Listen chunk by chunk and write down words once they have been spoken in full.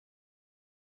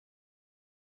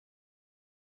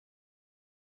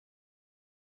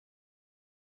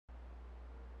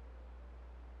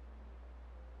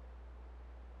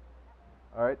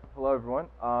All right, hello everyone.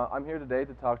 I'm here today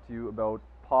to talk to you about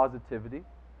positivity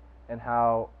and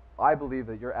how I believe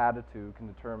that your attitude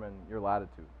can determine your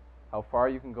latitude. How far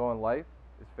you can go in life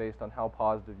is based on how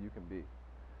positive you can be.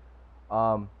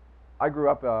 I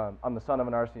grew up, I'm the son of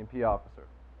an RCMP officer.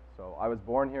 So I was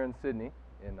born here in Sydney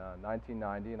in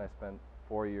 1990, and I spent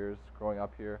 4 years growing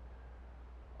up here.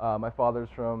 My father's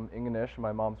from Ingenious and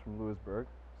my mom's from Louisbourg.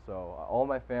 So all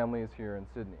my family is here in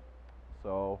Sydney.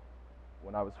 So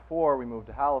when I was 4, we moved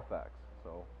to Halifax.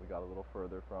 So we got a little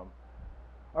further from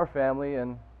our family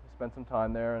and spent some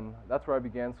time there, and that's where I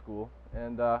began school.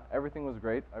 And everything was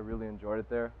great. I really enjoyed it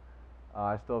there.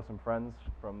 I still have some friends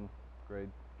from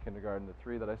grade kindergarten to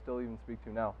 3 that I still even speak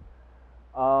to now.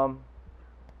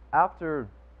 After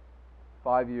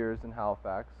 5 years in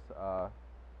Halifax,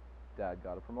 Dad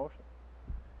got a promotion.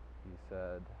 He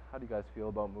said, "How do you guys feel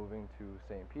about moving to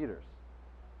St. Peter's?"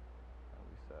 And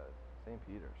we said, "St.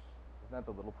 Peter's? Isn't that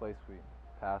the little place we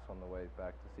pass on the way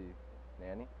back to see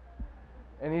Nanny?"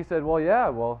 And he said, well,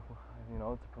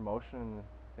 it's a promotion and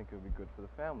I think it would be good for the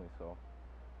family." So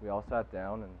we all sat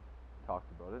down and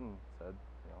talked about it and said,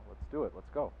 let's do it, let's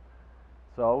go.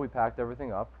 So we packed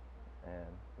everything up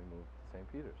and we moved to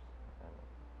St. Peter's. And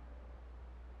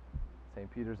St.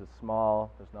 Peter's is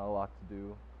small, there's not a lot to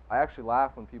do. I actually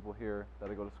laugh when people here that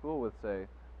I go to school with say,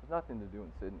 "There's nothing to do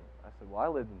in Sydney." I said, well, I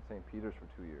lived in St. Peter's for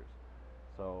 2 years.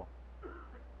 So,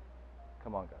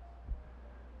 come on, guys.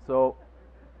 So,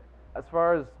 as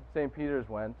far as St. Peter's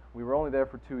went, we were only there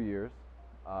for 2 years.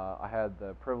 I had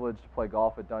the privilege to play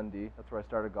golf at Dundee. That's where I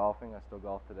started golfing. I still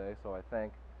golf today. So I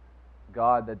thank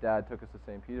God that Dad took us to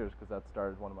St. Peter's because that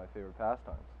started one of my favorite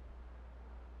pastimes.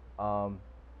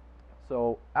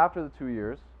 So after the 2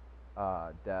 years,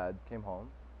 Dad came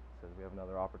home, said, "We have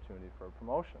another opportunity for a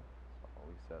promotion." So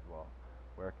we said, well,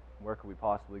 where could we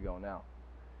possibly go now?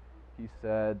 He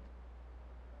said,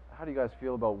 "How do you guys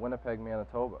feel about Winnipeg,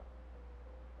 Manitoba?"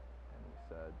 And we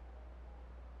said,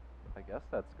 "I guess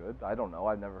that's good. I don't know.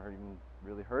 I've never even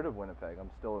really heard of Winnipeg.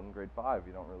 I'm still in grade 5.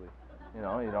 You don't really, you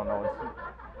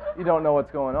don't know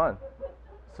what's going on."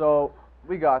 So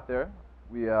we got there.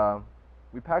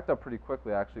 We packed up pretty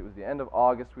quickly, actually. It was the end of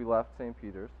August we left St.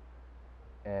 Peter's,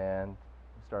 and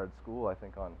we started school, I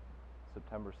think, on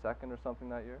September 2nd or something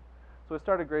that year. So I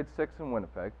started grade 6 in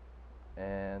Winnipeg,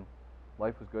 and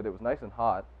life was good. It was nice and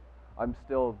hot.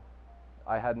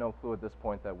 I had no clue at this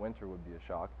point that winter would be a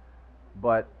shock,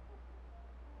 but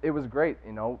it was great.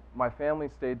 My family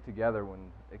stayed together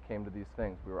when it came to these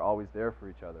things. We were always there for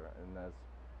each other, and as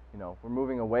we're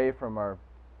moving away from our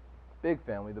big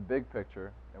family, the big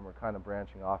picture, and we're kind of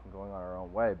branching off and going on our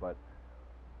own way, but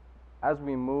as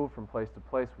we moved from place to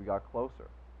place, we got closer.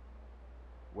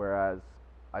 Whereas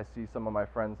I see some of my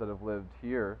friends that have lived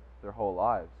here their whole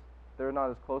lives, they're not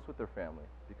as close with their family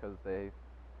because they've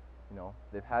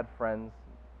had friends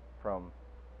from,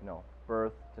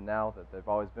 birth to now that they've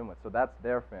always been with. So that's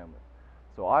their family.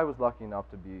 So I was lucky enough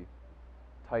to be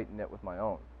tight-knit with my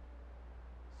own.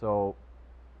 So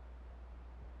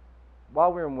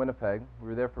while we were in Winnipeg, we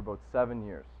were there for about 7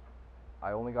 years.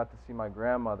 I only got to see my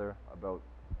grandmother about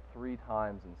 3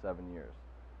 times in 7 years.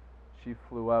 She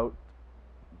flew out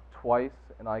twice,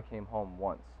 and I came home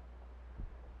once.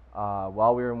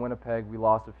 While we were in Winnipeg, we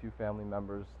lost a few family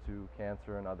members to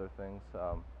cancer and other things.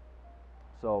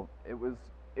 So it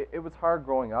was hard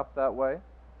growing up that way,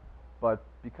 but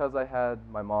because I had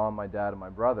my mom, my dad, and my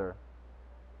brother,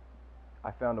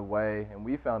 I found a way, and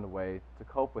we found a way to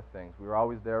cope with things. We were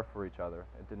always there for each other.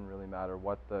 It didn't really matter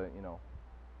what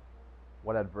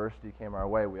what adversity came our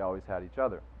way, we always had each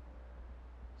other.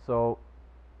 So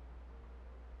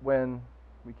when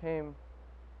we came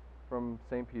from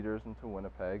St. Peter's into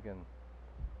Winnipeg, and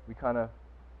we kind of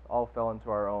all fell into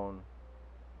our own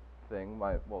thing.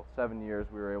 7 years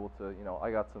we were able to,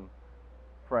 I got some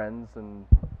friends, and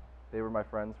they were my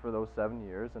friends for those 7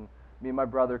 years, and me and my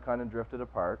brother kind of drifted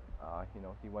apart.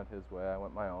 He went his way, I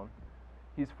went my own.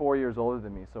 He's 4 years older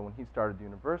than me, so when he started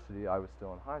university, I was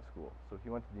still in high school. So he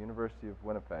went to the University of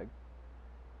Winnipeg,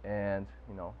 and,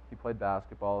 he played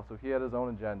basketball, so he had his own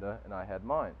agenda, and I had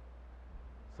mine.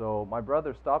 So my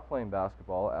brother stopped playing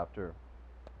basketball after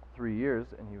 3 years,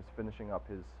 and he was finishing up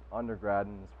his undergrad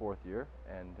in his 4th year,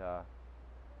 and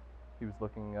he was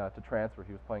looking to transfer.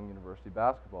 He was playing university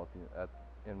basketball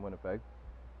in Winnipeg,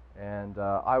 and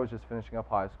I was just finishing up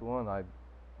high school, and I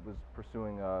was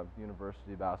pursuing a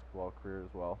university basketball career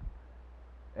as well.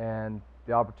 And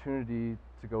the opportunity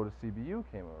to go to CBU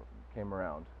came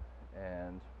around,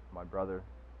 and my brother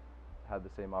had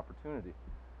the same opportunity.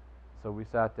 So we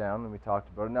sat down and we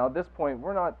talked about it. Now at this point,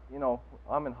 we're not,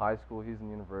 I'm in high school, he's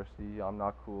in university, I'm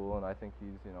not cool, and I think he's,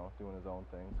 doing his own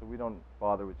thing. So we don't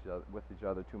bother with each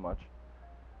other too much.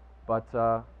 But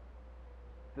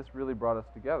this really brought us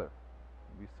together.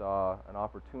 We saw an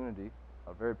opportunity,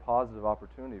 a very positive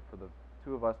opportunity for the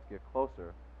two of us to get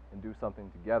closer and do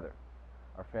something together.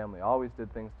 Our family always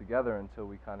did things together until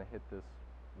we kind of hit this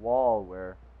wall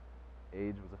where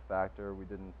age was a factor. We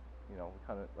didn't, we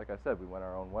kind of, like I said, we went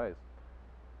our own ways.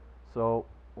 So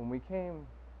when we came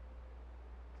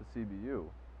to CBU,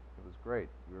 it was great.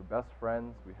 We were best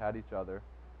friends, we had each other,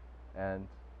 and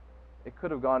it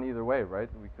could have gone either way, right?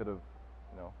 We could have,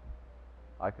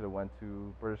 I could have went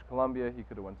to British Columbia, he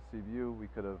could have went to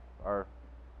CBU, our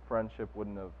friendship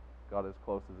wouldn't have got as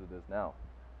close as it is now.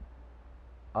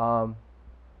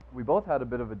 We both had a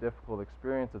bit of a difficult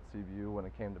experience at CBU when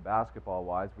it came to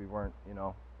basketball-wise. We weren't,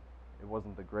 it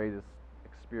wasn't the greatest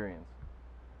experience.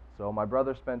 So my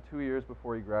brother spent 2 years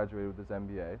before he graduated with his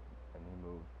MBA, and he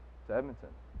moved to Edmonton.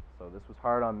 So this was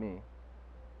hard on me,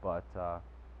 but,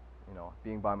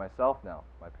 being by myself now,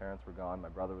 my parents were gone, my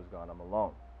brother was gone, I'm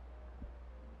alone.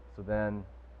 So then,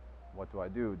 what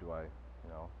do? Do I,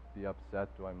 be upset?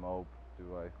 Do I mope?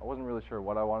 I wasn't really sure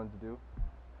what I wanted to do,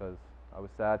 because I was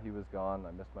sad he was gone,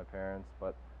 I missed my parents,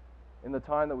 but in the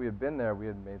time that we had been there, we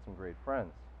had made some great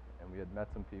friends, and we had met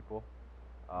some people.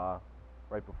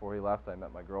 Right before he left, I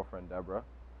met my girlfriend, Deborah,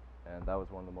 and that was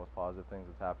one of the most positive things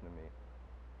that's happened to me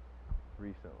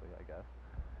recently, I guess.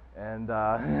 And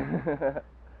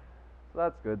so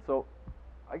that's good. So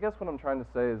I guess what I'm trying to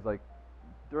say is,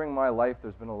 during my life,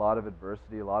 there's been a lot of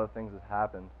adversity, a lot of things that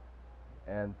happened,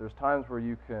 and there's times where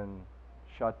you can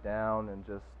shut down and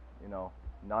just,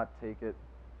 not take it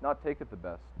the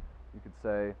best. You could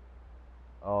say,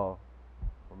 oh,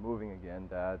 we're moving again,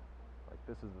 Dad.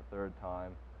 This is the third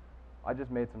time. I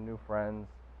just made some new friends,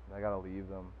 and I gotta leave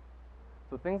them.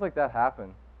 So things like that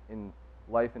happen in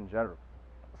life in general.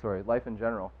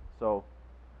 So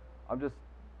I'm just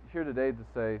here today to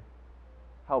say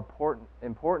how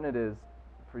important it is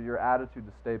for your attitude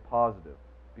to stay positive.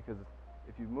 Because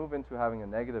if you move into having a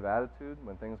negative attitude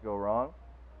when things go wrong,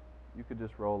 you could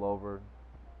just roll over,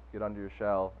 get under your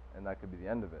shell, and that could be the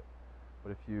end of it.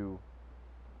 But if you,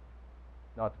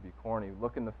 not to be corny,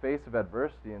 look in the face of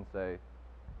adversity and say,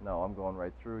 no, I'm going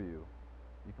right through you,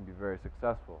 you can be very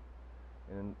successful.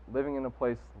 And living in a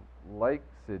place like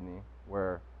Sydney,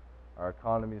 where our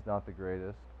economy is not the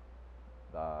greatest,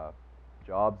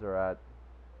 jobs are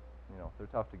they're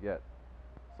tough to get.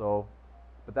 So,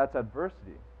 but that's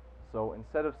adversity. So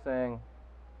instead of saying,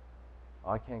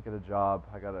 oh, I can't get a job,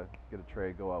 I gotta get a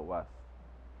trade, go out west,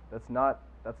 that's not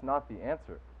the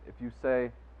answer. If you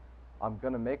say, I'm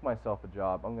gonna make myself a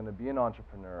job, I'm gonna be an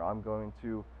entrepreneur, I'm going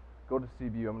to go to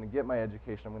CBU, I'm gonna get my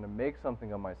education, I'm gonna make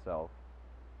something of myself,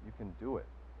 you can do it.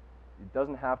 It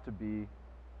doesn't have to be,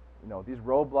 these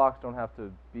roadblocks don't have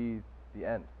to be the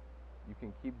end. You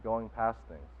can keep going past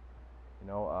things.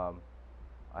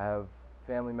 I have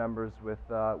family members with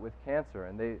cancer,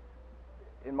 and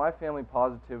in my family,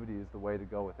 positivity is the way to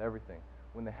go with everything.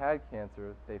 When they had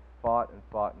cancer, they fought and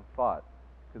fought and fought,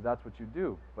 because that's what you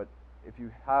do. But if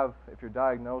you're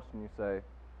diagnosed and you say,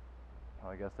 oh,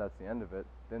 I guess that's the end of it,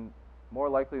 then more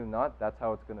likely than not, that's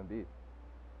how it's going to be.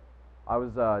 I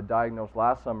was diagnosed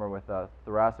last summer with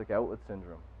thoracic outlet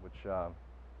syndrome, which, there's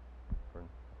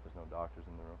no doctors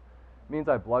in the room, means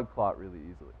I blood clot really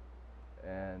easily.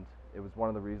 And it was one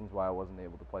of the reasons why I wasn't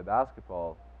able to play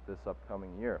basketball this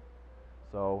upcoming year.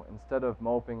 So instead of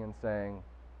moping and saying,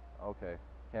 okay,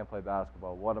 can't play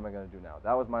basketball, what am I going to do now?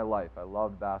 That was my life. I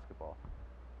loved basketball.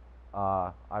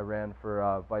 I ran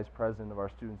for vice president of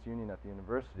our students' union at the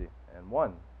university and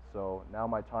won. So now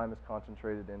my time is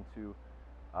concentrated into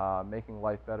making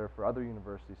life better for other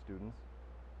university students,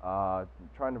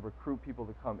 trying to recruit people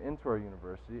to come into our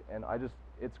university, and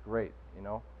it's great,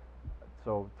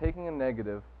 So taking a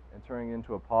negative and turning it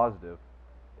into a positive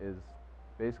is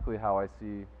basically how I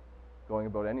see going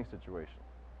about any situation.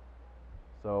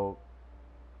 So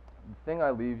the thing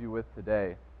I leave you with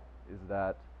today is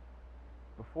that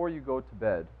before you go to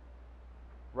bed,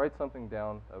 write something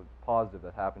down that was positive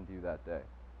that happened to you that day.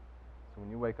 So when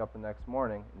you wake up the next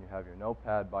morning and you have your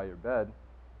notepad by your bed,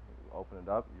 you open it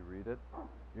up, you read it,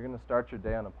 you're going to start your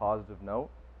day on a positive note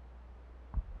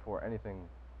before anything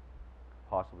could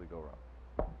possibly go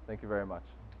wrong. Thank you very much.